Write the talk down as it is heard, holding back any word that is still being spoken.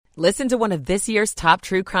Listen to one of this year's top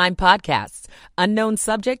true crime podcasts. Unknown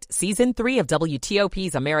Subject, Season 3 of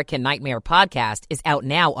WTOP's American Nightmare podcast is out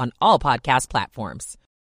now on all podcast platforms.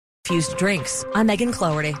 Fused drinks. I'm Megan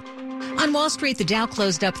Cloherty. On Wall Street, the Dow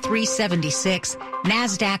closed up 376.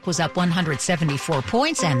 NASDAQ was up 174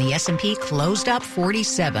 points, and the S&P closed up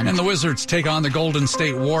 47. And the Wizards take on the Golden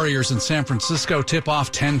State Warriors in San Francisco.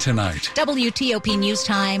 Tip-off 10 tonight. WTOP News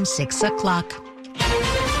Time, 6 o'clock.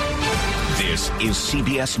 This is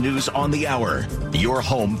CBS News on the Hour, your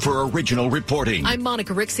home for original reporting. I'm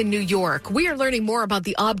Monica Ricks in New York. We are learning more about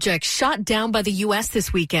the object shot down by the U.S.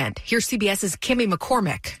 this weekend. Here's CBS's Kimmy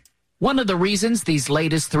McCormick. One of the reasons these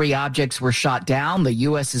latest three objects were shot down, the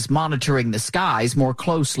U.S. is monitoring the skies more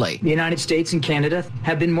closely. The United States and Canada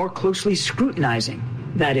have been more closely scrutinizing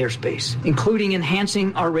that airspace, including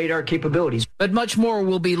enhancing our radar capabilities. But much more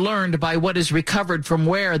will be learned by what is recovered from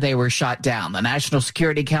where they were shot down. The National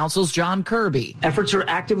Security Council's John Kirby. Efforts are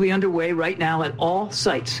actively underway right now at all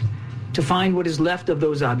sites to find what is left of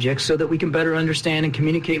those objects so that we can better understand and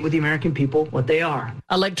communicate with the American people what they are.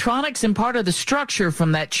 Electronics and part of the structure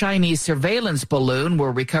from that Chinese surveillance balloon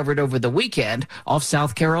were recovered over the weekend off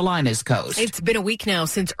South Carolina's coast. It's been a week now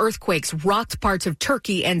since earthquakes rocked parts of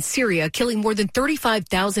Turkey and Syria, killing more than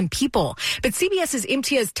 35,000 people. But CBS's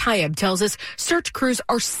Imtiaz Tayeb tells us search crews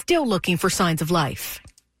are still looking for signs of life.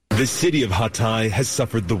 The city of Hatay has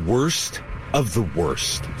suffered the worst of the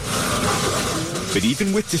worst. But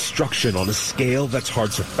even with destruction on a scale that's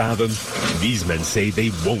hard to fathom, these men say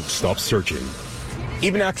they won't stop searching.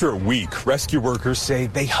 Even after a week, rescue workers say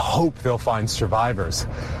they hope they'll find survivors.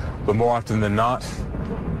 But more often than not,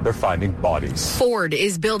 they're finding bodies. Ford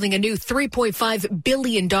is building a new $3.5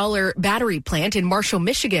 billion battery plant in Marshall,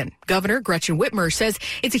 Michigan. Governor Gretchen Whitmer says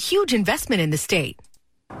it's a huge investment in the state.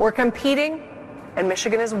 We're competing, and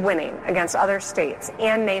Michigan is winning against other states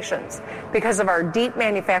and nations because of our deep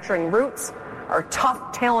manufacturing roots, our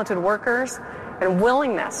tough, talented workers, and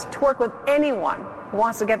willingness to work with anyone who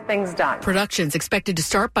wants to get things done. Production's expected to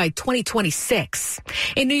start by 2026.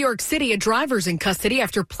 In New York City, a driver's in custody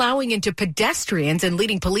after plowing into pedestrians and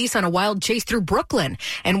leading police on a wild chase through Brooklyn.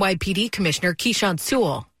 NYPD Commissioner Keyshawn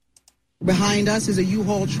Sewell. Behind us is a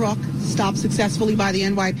U-Haul truck stopped successfully by the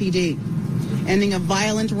NYPD, ending a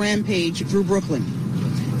violent rampage through Brooklyn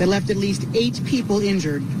that left at least 8 people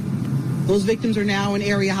injured. Those victims are now in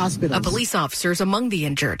area hospitals. A police officer is among the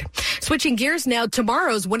injured. Switching gears now,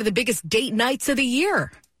 tomorrow's one of the biggest date nights of the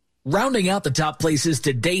year. Rounding out the top places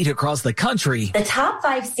to date across the country. The top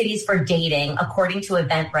 5 cities for dating, according to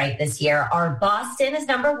Eventbrite this year, are Boston is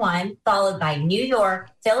number 1, followed by New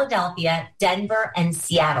York, Philadelphia, Denver, and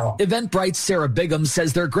Seattle. Eventbrite's Sarah Bigham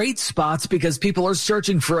says they're great spots because people are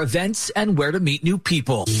searching for events and where to meet new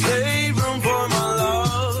people. Hey, room for my love.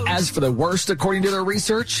 As for the worst, according to their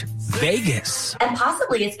research, Vegas. And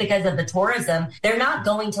possibly it's because of the tourism. They're not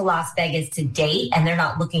going to Las Vegas to date, and they're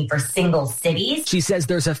not looking for single cities. She says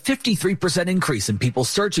there's a 53% increase in people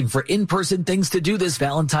searching for in-person things to do this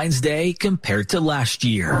Valentine's Day compared to last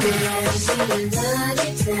year.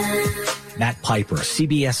 Matt Piper,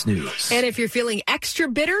 CBS News. And if you're feeling extra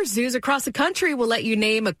bitter, zoos across the country will let you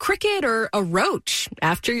name a cricket or a roach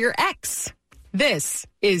after your ex. This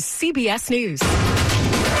is CBS News.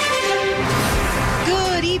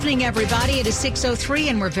 Good evening, everybody. It is 6:03,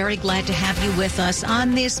 and we're very glad to have you with us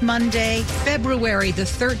on this Monday, February the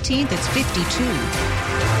 13th. It's 52.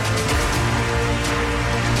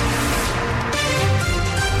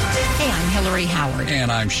 Hillary Howard.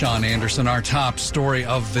 And I'm Sean Anderson. Our top story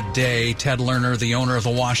of the day, Ted Lerner, the owner of the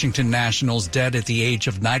Washington Nationals, dead at the age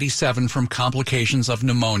of 97 from complications of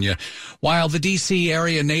pneumonia. While the D.C.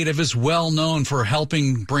 area native is well known for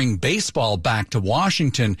helping bring baseball back to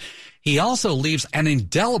Washington, he also leaves an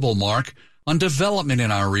indelible mark on development in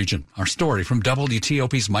our region. Our story from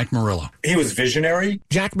WTOP's Mike Murillo. He was visionary.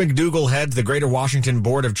 Jack McDougall heads the Greater Washington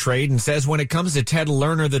Board of Trade and says when it comes to Ted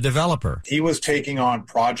Lerner, the developer, he was taking on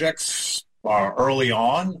projects early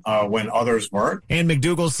on when others weren't. And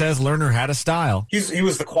McDougall says Lerner had a style. He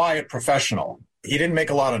was the quiet professional. He didn't make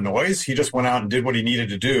a lot of noise. He just went out and did what he needed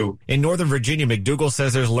to do. In Northern Virginia, McDougall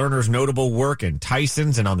says there's Lerner's notable work in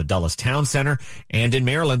Tysons and on the Dulles Town Center, and in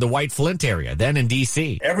Maryland, the White Flint area, then in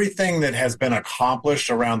D.C. Everything that has been accomplished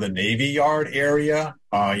around the Navy Yard area,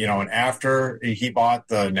 and after he bought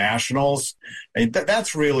the Nationals,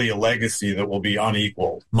 that's really a legacy that will be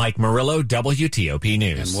unequaled. Mike Murillo, WTOP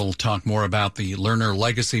News. And we'll talk more about the Lerner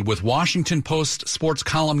legacy with Washington Post sports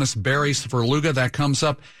columnist Barry Svrluga. That comes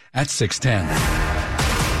up at 6:10.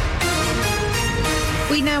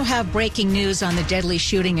 We now have breaking news on the deadly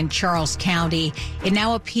shooting in Charles County. It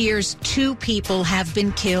now appears 2 people have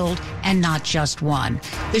been killed and not just one.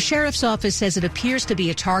 The sheriff's office says it appears to be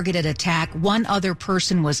a targeted attack. 1 other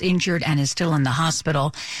person was injured and is still in the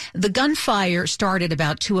hospital. The gunfire started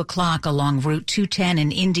about 2 o'clock along Route 210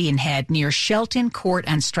 in Indian Head near Shelton Court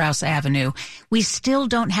and Strauss Avenue. We still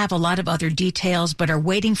don't have a lot of other details, but are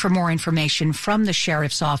waiting for more information from the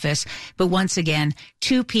sheriff's office. But once again,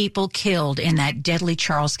 2 people killed in that deadly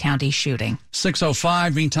Charles County shooting.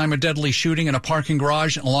 6:05, meantime, a deadly shooting in a parking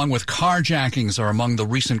garage along with carjackings are among the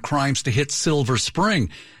recent crimes to hit Silver Spring.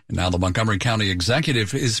 And now the Montgomery County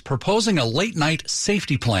Executive is proposing a late-night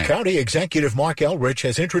safety plan. County Executive Mark Elrich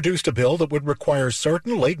has introduced a bill that would require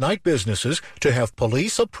certain late-night businesses to have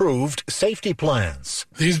police-approved safety plans.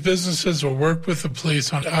 These businesses will work with the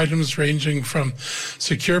police on items ranging from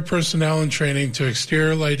secure personnel and training to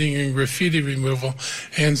exterior lighting and graffiti removal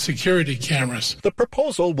and security cameras. The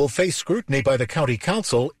proposal will face scrutiny by the County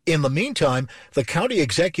Council. In the meantime, the County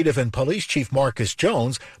Executive and Police Chief Marcus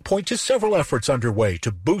Jones point to several efforts underway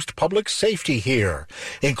to boost public safety here,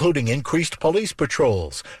 including increased police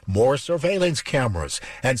patrols, more surveillance cameras,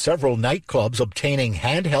 and several nightclubs obtaining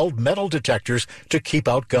handheld metal detectors to keep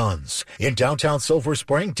out guns. In downtown Silver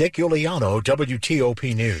Spring, Dick Iuliano,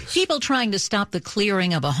 WTOP News. People trying to stop the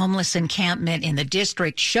clearing of a homeless encampment in the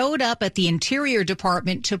district showed up at the Interior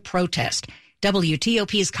Department to protest.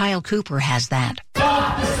 WTOP's Kyle Cooper has that.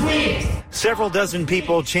 Stop the sweeps! Several dozen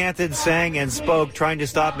people chanted, sang, and spoke trying to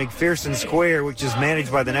stop McPherson Square, which is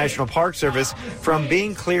managed by the National Park Service, from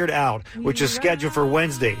being cleared out, which is scheduled for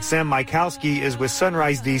Wednesday. Sam Mykowski is with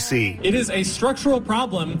Sunrise DC. It is a structural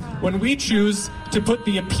problem when we choose to put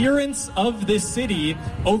the appearance of this city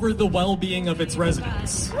over the well-being of its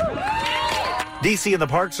residents. DC and the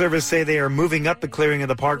Park Service say they are moving up the clearing of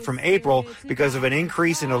the park from April because of an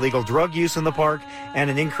increase in illegal drug use in the park and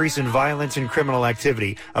an increase in violence and criminal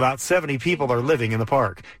activity. About 70 people are living in the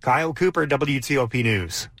park. Kyle Cooper, WTOP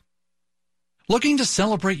News. Looking to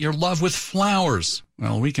celebrate your love with flowers?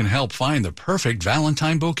 Well, we can help find the perfect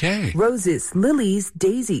Valentine bouquet. Roses, lilies,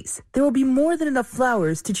 daisies. There will be more than enough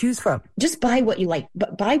flowers to choose from. Just buy what you like,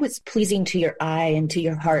 but buy what's pleasing to your eye and to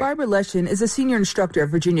your heart. Barbara Leshin is a senior instructor at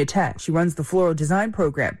Virginia Tech. She runs the floral design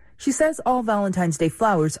program. She says all Valentine's Day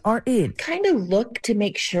flowers are in. Kind of look to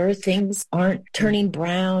make sure things aren't turning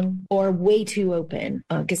brown or way too open,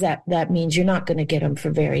 because that means you're not going to get them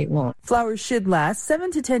for very long. Flowers should last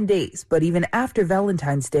 7 to 10 days, but even after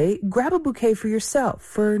Valentine's Day, grab a bouquet for yourself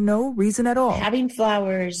for no reason at all. Having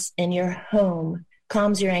flowers in your home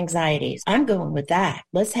calms your anxieties. I'm going with that.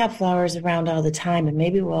 Let's have flowers around all the time, and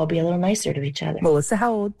maybe we'll all be a little nicer to each other. Melissa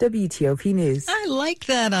Howell, WTOP News. I like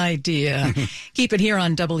that idea. Keep it here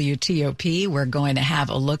on WTOP. We're going to have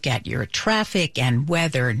a look at your traffic and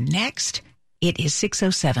weather next. It is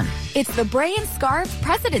 6:07. It's the Bray & Scarf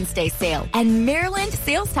President's Day sale and Maryland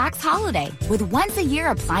sales tax holiday with once-a-year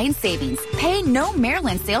appliance savings. Pay no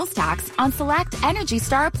Maryland sales tax on select Energy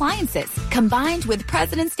Star appliances, combined with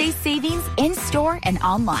President's Day savings in-store and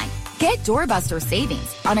online. Get doorbuster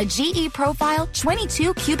savings on a GE Profile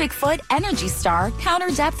 22 cubic foot Energy Star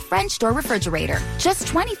counter depth French door refrigerator. Just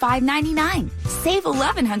 $25.99. Save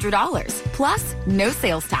 $1,100 plus no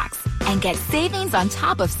sales tax. And get savings on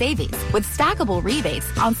top of savings with stackable rebates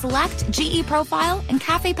on select GE Profile and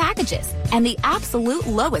Cafe packages and the absolute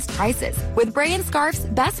lowest prices with Bray & Scarf's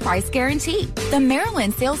best price guarantee. The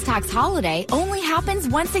Maryland sales tax holiday only happens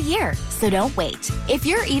once a year, so don't wait. If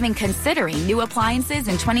you're even considering new appliances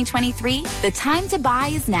in 2023, the time to buy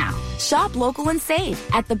is now. Shop local and save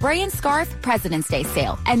at the Bray & Scarf President's Day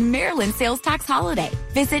sale and Maryland sales tax holiday.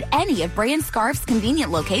 Visit any of Bray & Scarf's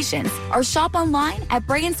convenient locations or shop online at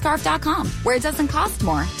brayandscarf.com, where it doesn't cost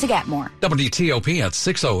more to get more. WTOP at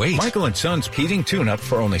 6:08. Michael & Son's heating tune-up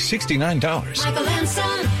for only $69. Michael &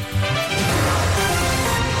 Son.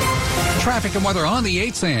 Traffic and weather on the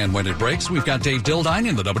 8th and when it breaks, we've got Dave Dildine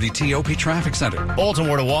in the WTOP Traffic Center.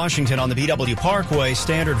 Baltimore to Washington on the BW Parkway,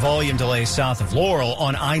 standard volume delays south of Laurel.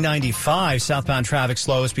 On I-95, southbound traffic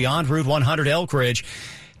slows beyond Route 100 Elk Ridge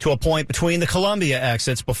to a point between the Columbia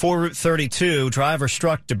exits before Route 32. Driver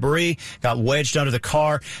struck debris, got wedged under the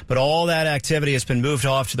car, but all that activity has been moved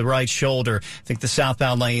off to the right shoulder. I think the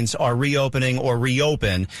southbound lanes are reopening or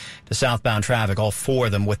reopen to southbound traffic, all four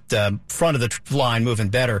of them, with the front of the line moving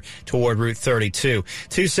better toward Route 32.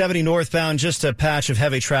 270 northbound, just a patch of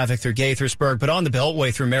heavy traffic through Gaithersburg, but on the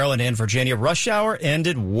Beltway through Maryland and Virginia. Rush hour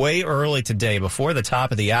ended way early today, before the top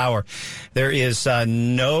of the hour. There is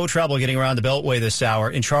no trouble getting around the Beltway this hour.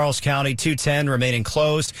 In Charles County, 210 remaining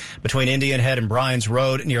closed between Indian Head and Bryan's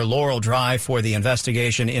Road near Laurel Drive for the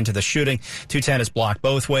investigation into the shooting. 210 is blocked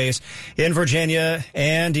both ways. In Virginia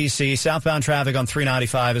and D.C., southbound traffic on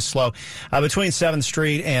 395 is slow between 7th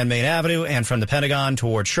Street and Main Avenue, and from the Pentagon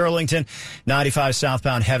toward Shirlington. 95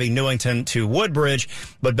 southbound heavy Newington to Woodbridge,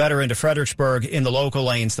 but better into Fredericksburg in the local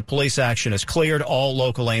lanes. The police action is cleared. All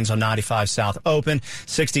local lanes on 95 south open.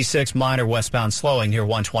 66 minor westbound slowing near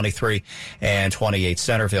 123 and 28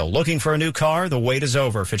 Centerville. Looking for a new car? The wait is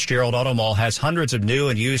over. Fitzgerald Auto Mall has hundreds of new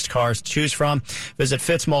and used cars to choose from. Visit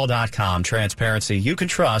fitzmall.com. Transparency you can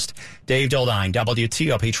trust. Dave Dildine,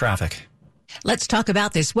 WTOP Traffic. Let's talk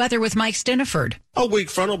about this weather with Mike Stiniford. A weak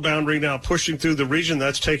frontal boundary now pushing through the region.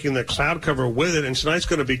 That's taking the cloud cover with it, and tonight's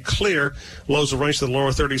going to be clear. Lows will range to the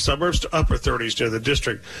lower 30 suburbs to upper 30s near the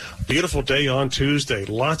district. Beautiful day on Tuesday.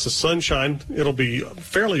 Lots of sunshine. It'll be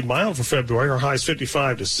fairly mild for February. Our high is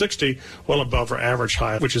 55 to 60, well above our average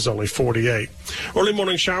high, which is only 48. Early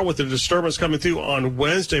morning shower with the disturbance coming through on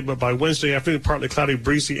Wednesday, but by Wednesday afternoon, partly cloudy,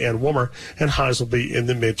 breezy, and warmer, and highs will be in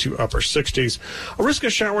the mid to upper 60s. A risk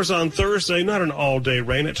of showers on Thursday, not an all-day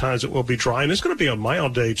rain. At times it will be dry, and it's going to be a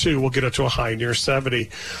mild day, too. We'll get up to a high near 70.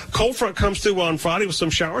 Cold front comes through on Friday with some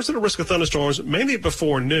showers and a risk of thunderstorms, mainly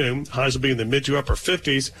before noon. Highs will be in the mid to upper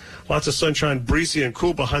 50s. Lots of sunshine, breezy, and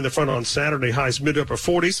cool behind the front on Saturday. Highs mid to upper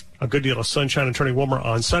 40s. A good deal of sunshine and turning warmer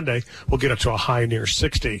on Sunday. We'll get up to a high near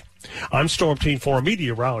 60. I'm Storm Team 4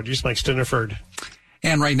 meteorologist Mike Stiniford.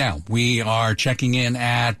 And right now, we are checking in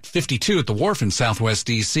at 52 at the Wharf in Southwest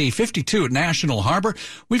D.C., 52 at National Harbor.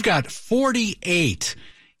 We've got 48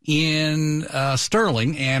 in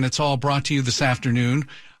Sterling, and it's all brought to you this afternoon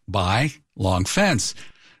by Long Fence.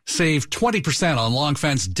 Save 20% on Long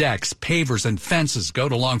Fence decks, pavers, and fences. Go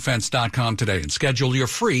to longfence.com today and schedule your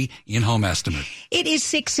free in-home estimate. It is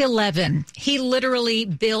 6:11. He literally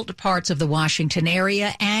built parts of the Washington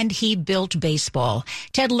area, and he built baseball.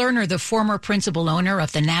 Ted Lerner, the former principal owner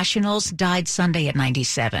of the Nationals, died Sunday at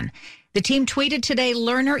 97. The team tweeted today,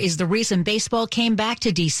 Lerner is the reason baseball came back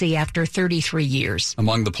to D.C. after 33 years.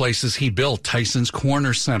 Among the places he built, Tyson's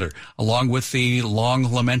Corner Center, along with the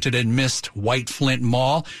long-lamented and missed White Flint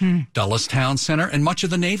Mall, Dulles Town Center, and much of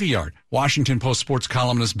the Navy Yard. Washington Post sports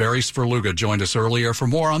columnist Barry Svrluga joined us earlier for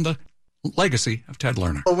more on the legacy of Ted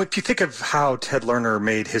Lerner. Well, if you think of how Ted Lerner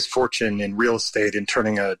made his fortune in real estate in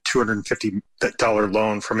turning a $250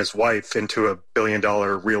 loan from his wife into a $1 billion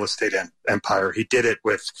real estate empire, he did it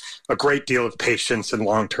with a great deal of patience and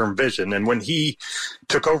long-term vision. And when he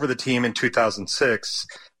took over the team in 2006,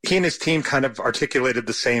 he and his team kind of articulated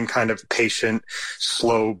the same kind of patient,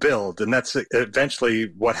 slow build. And that's eventually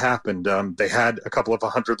what happened. They had a couple of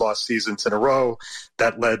 100-loss seasons in a row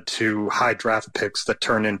that led to high draft picks that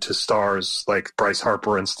turned into stars like Bryce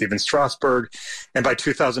Harper and Steven Strasburg. And by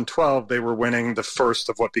 2012, they were winning the first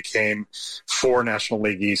of what became 4 National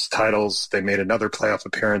League East titles. They made another playoff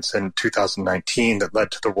appearance in 2019 that led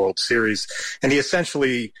to the World Series. And he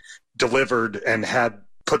essentially delivered and had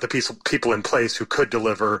put the people in place who could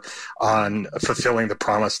deliver on fulfilling the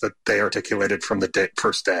promise that they articulated from the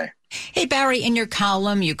first day. Hey, Barry, in your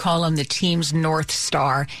column, you call him the team's North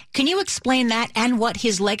Star. Can you explain that and what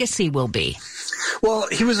his legacy will be? Well,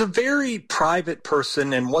 he was a very private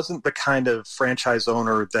person and wasn't the kind of franchise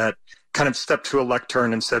owner that kind of stepped to a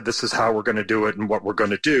lectern and said, this is how we're going to do it and what we're going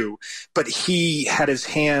to do. But he had his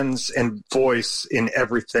hands and voice in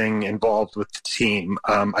everything involved with the team.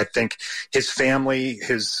 I think his family,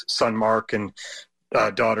 his son Mark and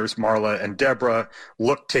daughters Marla and Deborah,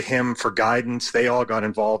 looked to him for guidance. They all got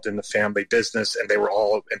involved in the family business, and they were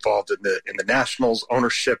all involved in the Nationals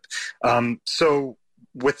ownership. So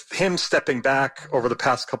with him stepping back over the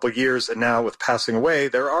past couple of years and now with passing away,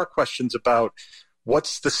 there are questions about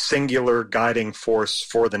what's the singular guiding force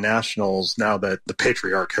for the Nationals now that the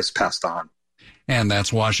patriarch has passed on. And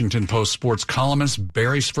that's Washington Post sports columnist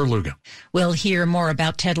Barry Svrluga. We'll hear more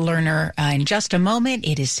about Ted Lerner in just a moment.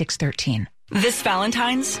 It is 6:13. This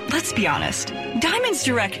Valentine's, let's be honest, Diamonds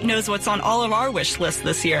Direct knows what's on all of our wish lists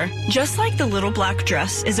this year. Just like the little black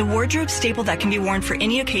dress is a wardrobe staple that can be worn for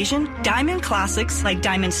any occasion, diamond classics like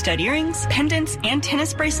diamond stud earrings, pendants, and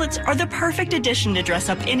tennis bracelets are the perfect addition to dress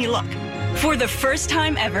up any look. For the first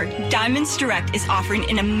time ever, Diamonds Direct is offering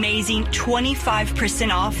an amazing 25%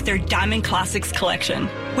 off their Diamond Classics collection.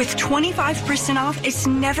 With 25% off, it's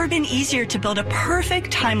never been easier to build a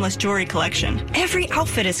perfect timeless jewelry collection. Every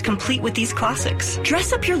outfit is complete with these classics.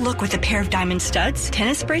 Dress up your look with a pair of diamond studs,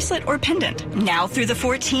 tennis bracelet, or pendant. Now through the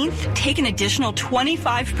 14th, take an additional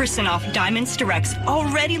 25% off Diamonds Direct's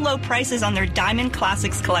already low prices on their Diamond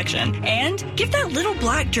Classics collection. And give that little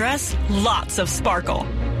black dress lots of sparkle.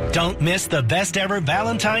 Don't miss the best ever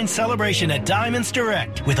Valentine's celebration at Diamonds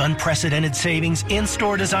Direct with unprecedented savings,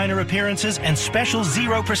 in-store designer appearances, and special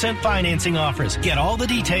 0% financing offers. Get all the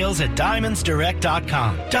details at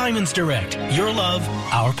DiamondsDirect.com. Diamonds Direct. Your love,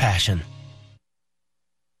 our passion.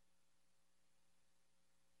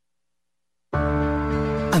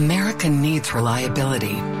 America needs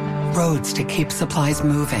reliability. Roads to keep supplies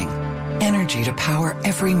moving. Energy to power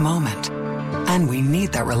every moment. And we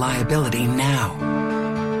need that reliability now.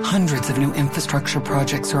 Hundreds of new infrastructure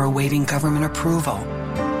projects are awaiting government approval.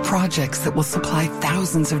 Projects that will supply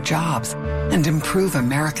thousands of jobs and improve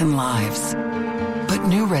American lives. But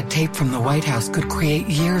new red tape from the White House could create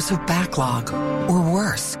years of backlog, or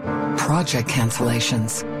worse, project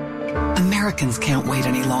cancellations. Americans can't wait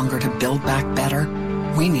any longer to build back better.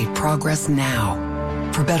 We need progress now.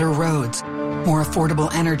 For better roads, more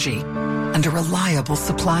affordable energy, and a reliable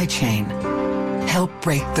supply chain. Help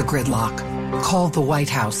break the gridlock. Call the White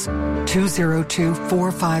House,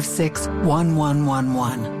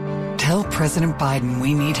 202-456-1111. Tell President Biden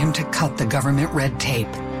we need him to cut the government red tape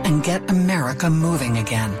and get America moving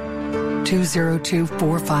again.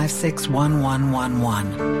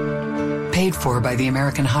 202-456-1111. Paid for by the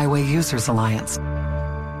American Highway Users Alliance.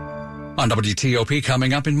 On WTOP,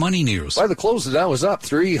 coming up in Money News. By the close, the Dow is up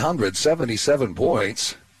 377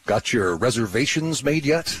 points. Got your reservations made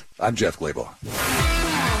yet? I'm Jeff Glable.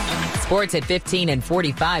 Sports at 15 and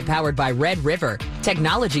 45, powered by Red River.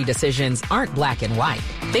 Technology decisions aren't black and white.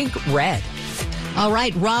 Think red. All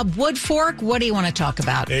right, Rob Woodfork, what do you want to talk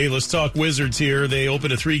about? Hey, let's talk Wizards here. They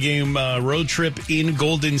open a 3-game road trip in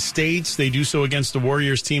Golden State. They do so against the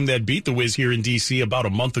Warriors team that beat the Wiz here in D.C. about a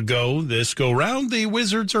month ago. This go round, the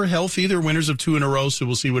Wizards are healthy. They're winners of 2 in a row, so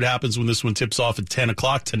we'll see what happens when this one tips off at 10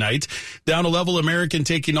 o'clock tonight. Down a level, American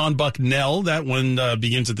taking on Bucknell. That one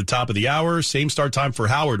begins at the top of the hour. Same start time for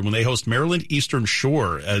Howard when they host Maryland Eastern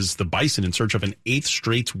Shore as the Bison in search of an 8th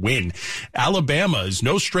straight win. Alabama is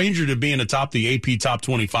no stranger to being atop the AP Top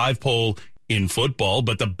 25 poll in football,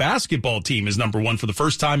 but the basketball team is number 1 for the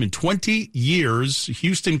first time in 20 years.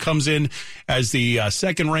 Houston comes in as the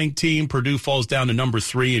second-ranked team. Purdue falls down to number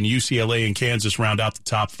 3, and UCLA and Kansas round out the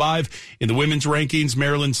top 5. In the women's rankings,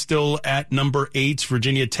 Maryland still at number 8.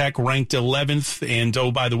 Virginia Tech ranked 11th. And,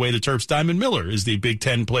 oh, by the way, the Terps' Diamond Miller is the Big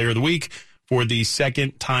Ten Player of the Week for the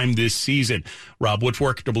second time this season. Rob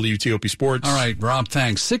Woodfork, WTOP Sports. All right, Rob,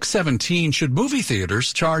 thanks. 617, should movie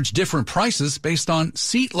theaters charge different prices based on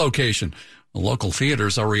seat location? Local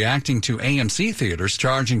theaters are reacting to AMC theaters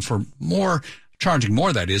charging more,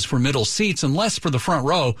 that is, for middle seats and less for the front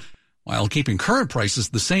row, while keeping current prices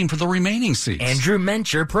the same for the remaining seats. Andrew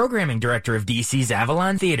Mencher, programming director of DC's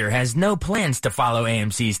Avalon Theater, has no plans to follow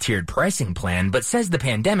AMC's tiered pricing plan, but says the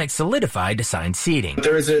pandemic solidified assigned seating.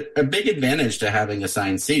 There is a big advantage to having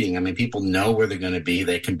assigned seating. I mean, people know where they're going to be.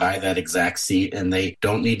 They can buy that exact seat, and they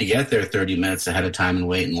don't need to get there 30 minutes ahead of time and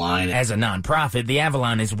wait in line. As a nonprofit, the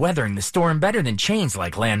Avalon is weathering the storm better than chains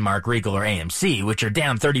like Landmark, Regal, or AMC, which are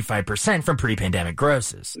down 35% from pre-pandemic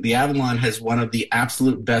grosses. The Avalon has one of the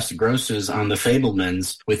absolute best grosses on the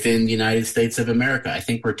Fabelmans within the United States of America. I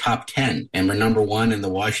think we're top 10, and we're number 1 in the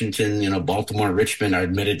Washington, Baltimore, Richmond, our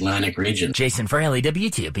mid-Atlantic region. Jason Fraley,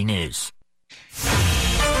 WTOP News.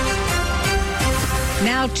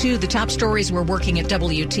 Now to the top stories we're working at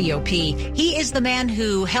WTOP. He is the man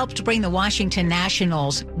who helped bring the Washington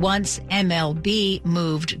Nationals, once MLB,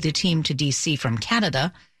 moved the team to D.C. from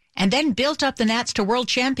Canada, and then built up the Nats to world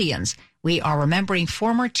champions. We are remembering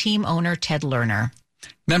former team owner Ted Lerner.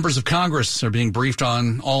 Members of Congress are being briefed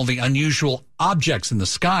on all the unusual objects in the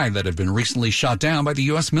sky that have been recently shot down by the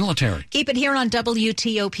U.S. military. Keep it here on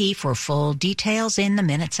WTOP for full details in the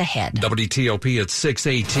minutes ahead. WTOP at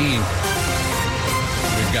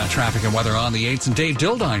 6:18. We've got traffic and weather on the 8s and Dave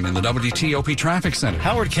Dildine in the WTOP Traffic Center.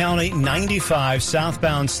 Howard County, 95,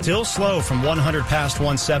 southbound, still slow from 100 past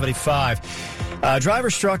 175. Driver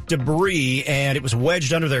struck debris, and it was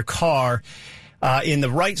wedged under their car in the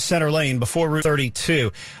right center lane before Route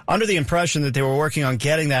 32. Under the impression that they were working on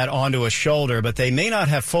getting that onto a shoulder, but they may not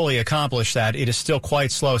have fully accomplished that. It is still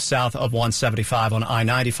quite slow south of 175 on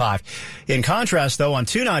I-95. In contrast, though, on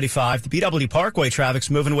 295, the BW Parkway traffic's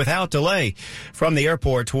moving without delay from the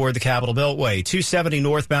airport toward the Capitol Beltway. 270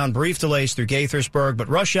 northbound, brief delays through Gaithersburg, but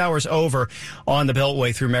rush hours over on the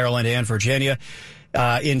Beltway through Maryland and Virginia.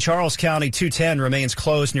 In Charles County, 210 remains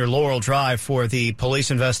closed near Laurel Drive for the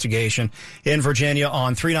police investigation. In Virginia,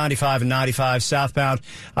 on 395 and 95 southbound,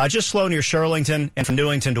 just slow near Shirlington and from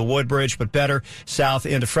Newington to Woodbridge, but better south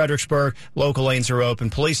into Fredericksburg. Local lanes are open.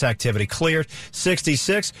 Police activity cleared.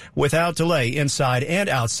 66 without delay inside and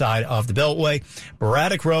outside of the Beltway.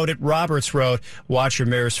 Braddock Road at Roberts Road. Watch your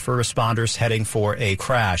mirrors for responders heading for a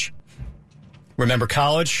crash. Remember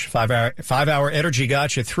college? 5-hour Energy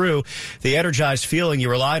got you through. The energized feeling you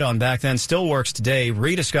relied on back then still works today.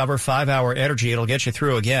 Rediscover 5-hour Energy. It'll get you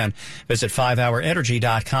through again. Visit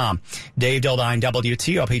 5hourenergy.com. Dave Dildine,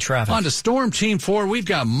 WTOP Traffic. On to Storm Team 4. We've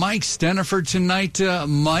got Mike Steniford tonight.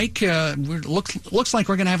 Mike, looks like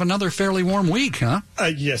we're going to have another fairly warm week, huh?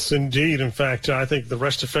 Yes, indeed. In fact, I think the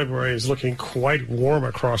rest of February is looking quite warm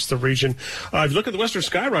across the region. If you look at the western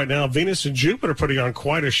sky right now, Venus and Jupiter putting on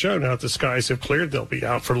quite a show now that the skies have cleared. They'll be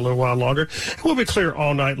out for a little while longer. We'll be clear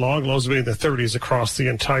all night long. Lows will be in the 30s across the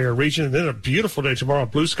entire region. And then a beautiful day tomorrow.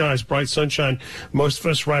 Blue skies, bright sunshine. Most of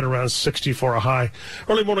us right around 60 for a high.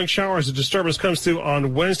 Early morning showers. A disturbance comes through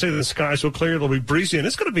on Wednesday. The skies will clear. It'll be breezy, and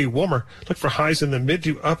it's going to be warmer. Look for highs in the mid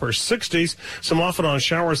to upper 60s. Some off and on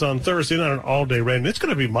showers on Thursday. Not an all-day rain. It's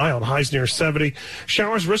going to be mild. Highs near 70.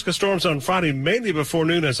 Showers, risk of storms on Friday, mainly before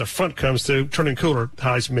noon as a front comes through. Turning cooler.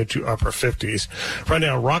 Highs mid to upper 50s. Right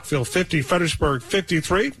now, Rockville 50, Fredericksburg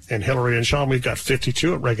 53, and Hillary and Sean, we've got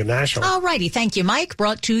 52 at Reagan National. All righty. Thank you, Mike.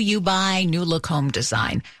 Brought to you by New Look Home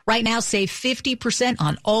Design. Right now, save 50%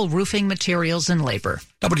 on all roofing materials and labor.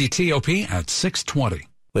 WTOP at 6:20.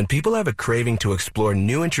 When people have a craving to explore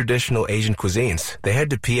new and traditional Asian cuisines, they head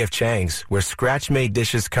to P.F. Chang's, where scratch-made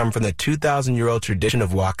dishes come from the 2,000-year-old tradition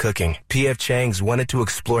of wok cooking. P.F. Chang's wanted to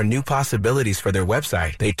explore new possibilities for their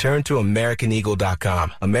website. They turned to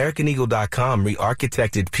AmericanEagle.com. AmericanEagle.com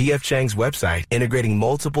re-architected P.F. Chang's website, integrating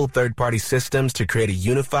multiple third-party systems to create a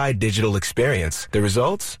unified digital experience. The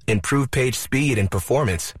results? Improved page speed and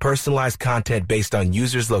performance, personalized content based on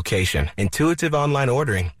users' location, intuitive online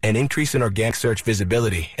ordering, an increase in organic search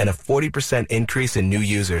visibility, and a 40% increase in new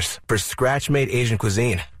users. For scratch-made Asian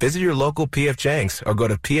cuisine, visit your local P.F. Chang's or go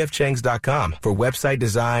to pfchangs.com for website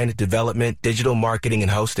design, development, digital marketing,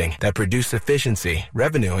 and hosting that produce efficiency,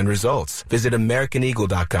 revenue, and results. Visit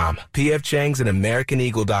AmericanEagle.com. P.F. Chang's and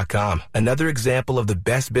AmericanEagle.com. Another example of the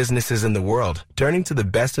best businesses in the world, turning to the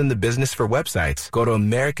best in the business for websites. Go to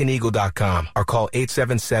AmericanEagle.com or call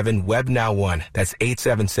 877-WEB-NOW1. That's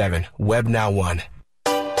 877-WEB-NOW1.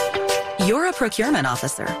 You're a procurement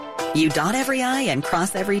officer. You dot every I and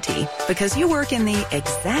cross every T because you work in the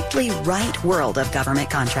exactly right world of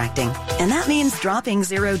government contracting. And that means dropping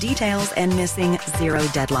zero details and missing zero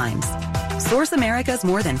deadlines. Source America's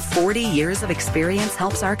more than 40 years of experience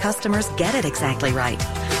helps our customers get it exactly right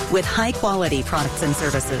with high-quality products and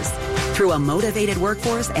services through a motivated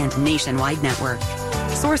workforce and nationwide network.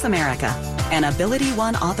 Source America, an Ability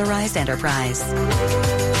One authorized enterprise.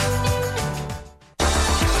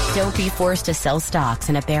 Don't be forced to sell stocks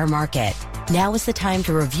in a bear market. Now is the time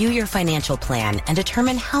to review your financial plan and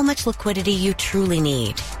determine how much liquidity you truly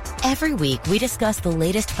need. Every week, we discuss the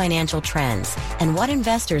latest financial trends and what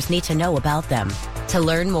investors need to know about them. To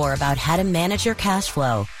learn more about how to manage your cash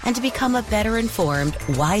flow and to become a better informed,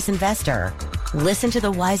 wise investor, listen to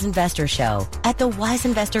The Wise Investor Show at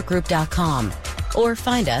thewiseinvestorgroup.com or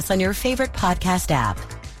find us on your favorite podcast app.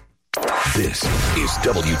 This is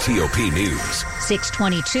WTOP News.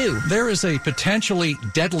 622. There is a potentially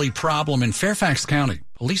deadly problem in Fairfax County.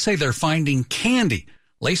 Police say they're finding candy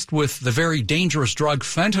laced with the very dangerous drug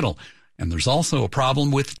fentanyl. And there's also a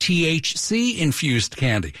problem with THC-infused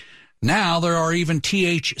candy. Now there are even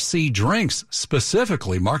THC drinks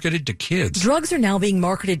specifically marketed to kids. Drugs are now being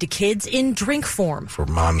marketed to kids in drink form. For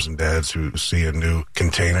moms and dads who see a new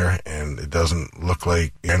container and it doesn't look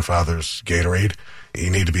like grandfather's Gatorade, you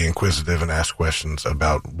need to be inquisitive and ask questions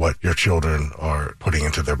about what your children are putting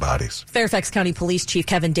into their bodies. Fairfax County Police Chief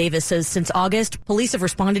Kevin Davis says since August, police have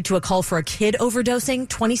responded to a call for a kid overdosing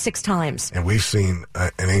 26 times. And we've seen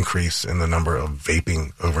an increase in the number of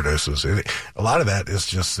vaping overdoses. A lot of that is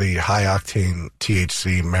just the high-octane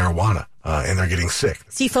THC marijuana. And they're getting sick.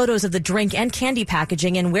 See photos of the drink and candy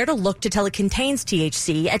packaging and where to look to tell it contains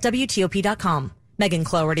THC at WTOP.com. Megan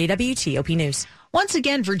Cloherty, WTOP News. Once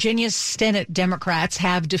again, Virginia's Senate Democrats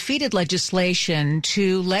have defeated legislation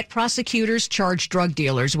to let prosecutors charge drug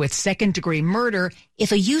dealers with second-degree murder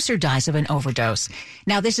if a user dies of an overdose.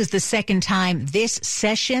 Now, this is the second time this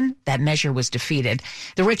session that measure was defeated.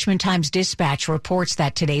 The Richmond Times-Dispatch reports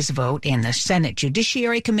that today's vote in the Senate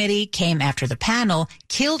Judiciary Committee came after the panel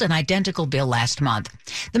killed an identical bill last month.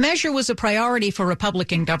 The measure was a priority for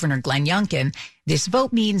Republican Governor Glenn Youngkin. This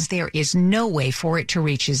vote means there is no way for it to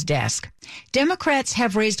reach his desk. Democrats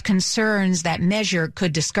have raised concerns that measure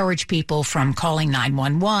could discourage people from calling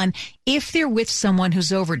 911 if they're with someone who's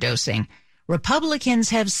overdosing. Republicans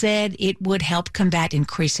have said it would help combat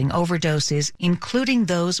increasing overdoses, including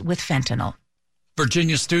those with fentanyl.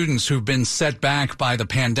 Virginia students who've been set back by the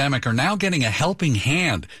pandemic are now getting a helping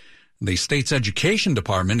hand. The state's education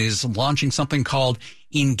department is launching something called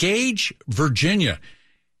Engage Virginia.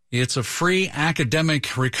 It's a free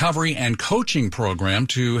academic recovery and coaching program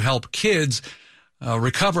to help kids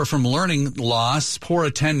recover from learning loss, poor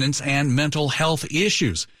attendance, and mental health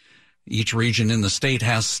issues. Each region in the state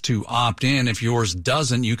has to opt in. If yours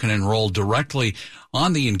doesn't, you can enroll directly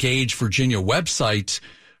on the Engage Virginia website,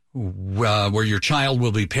 where your child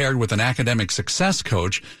will be paired with an academic success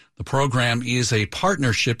coach. The program is a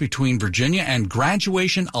partnership between Virginia and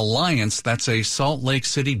Graduation Alliance. That's a Salt Lake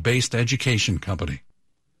City-based education company.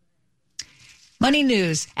 Money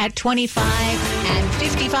news at 25 and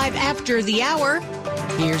 55 after the hour.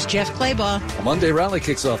 Here's Jeff Claybaugh. A Monday rally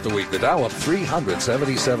kicks off the week. The Dow up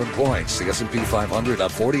 377 points. The S&P 500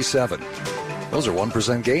 up 47. Those are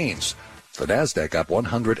 1% gains. The NASDAQ up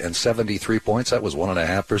 173 points. That was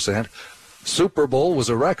 1.5%. Super Bowl was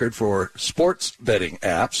a record for sports betting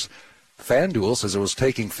apps. FanDuel says it was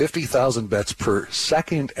taking 50,000 bets per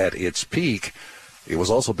second at its peak. It was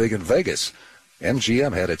also big in Vegas.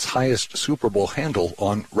 MGM had its highest Super Bowl handle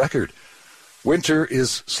on record. Winter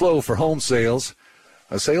is slow for home sales.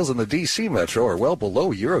 Sales in the D.C. metro are well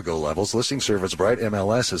below year-ago levels. Listing service Bright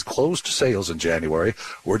MLS has closed sales in January.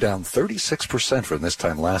 We're down 36% from this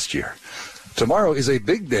time last year. Tomorrow is a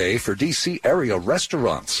big day for D.C. area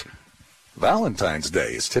restaurants. Valentine's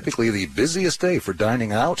Day is typically the busiest day for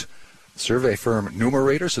dining out. Survey firm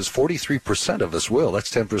Numerator says 43% of us will.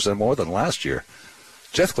 That's 10% more than last year.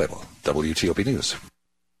 Jeff Claybaugh, WTOP News.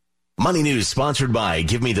 Money News sponsored by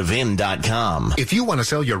GiveMeTheVIN.com. If you want to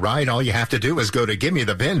sell your ride, all you have to do is go to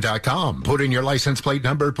GiveMeTheVIN.com. Put in your license plate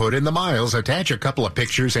number, put in the miles, attach a couple of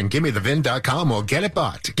pictures, and GiveMeTheVIN.com will get it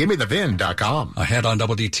bought. GiveMeTheVIN.com. Ahead on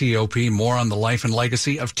WTOP, more on the life and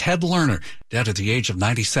legacy of Ted Lerner, dead at the age of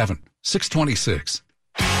 97. 626.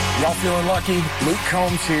 Y'all feeling lucky? Luke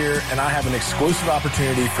Combs here, and I have an exclusive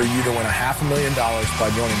opportunity for you to win $500,000 by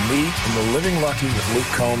joining me in the Living Lucky with Luke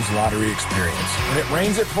Combs Lottery Experience. When it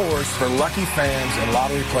rains, it pours for lucky fans and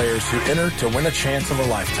lottery players who enter to win a chance of a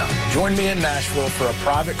lifetime. Join me in Nashville for a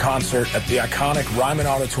private concert at the iconic Ryman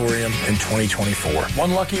Auditorium in 2024.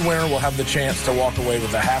 One lucky winner will have the chance to walk away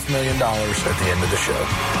with $500,000 at the end of the show.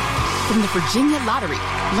 From the Virginia Lottery.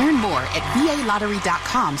 Learn more at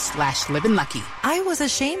VALottery.com/livinlucky. I was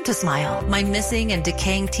ashamed to smile. My missing and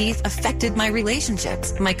decaying teeth affected my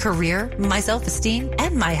relationships, my career, my self-esteem,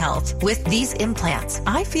 and my health. With these implants,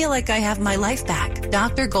 I feel like I have my life back.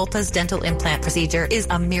 Dr. Golta's dental implant procedure is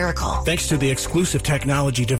a miracle. Thanks to the exclusive technology developed